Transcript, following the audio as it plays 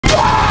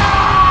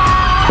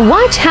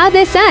Watch how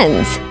this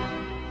ends.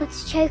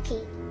 What's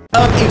choky?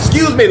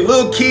 Excuse me,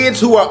 little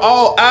kids who are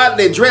all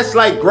oddly dressed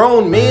like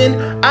grown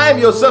men. I am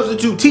your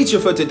substitute teacher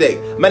for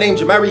today. My name's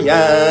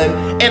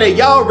Jamarian, and are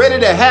y'all ready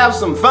to have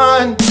some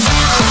fun?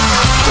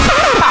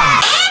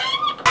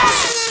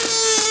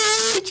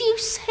 Did you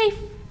say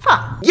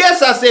fun?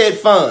 Yes, I said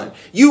fun.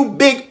 You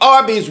big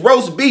Arby's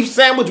roast beef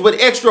sandwich with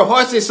extra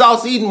horsey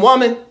sauce eating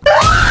woman. It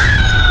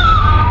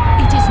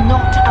is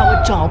not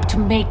our job to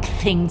make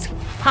things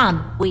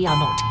fun. We are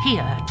not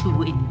here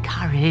to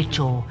encourage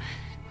or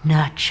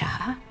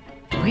nurture.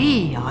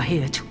 We are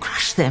here to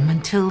crush them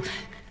until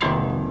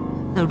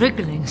the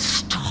wriggling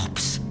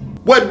stops.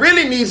 What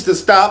really needs to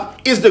stop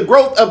is the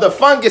growth of the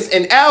fungus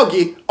and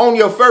algae on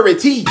your furry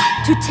teeth.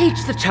 To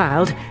teach the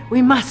child,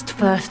 we must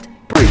first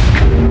Break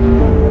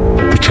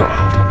the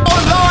child.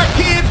 Oh Lord,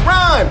 kids,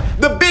 run!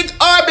 The big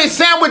Arby's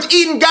sandwich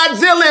eating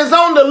Godzilla is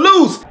on the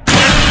loose.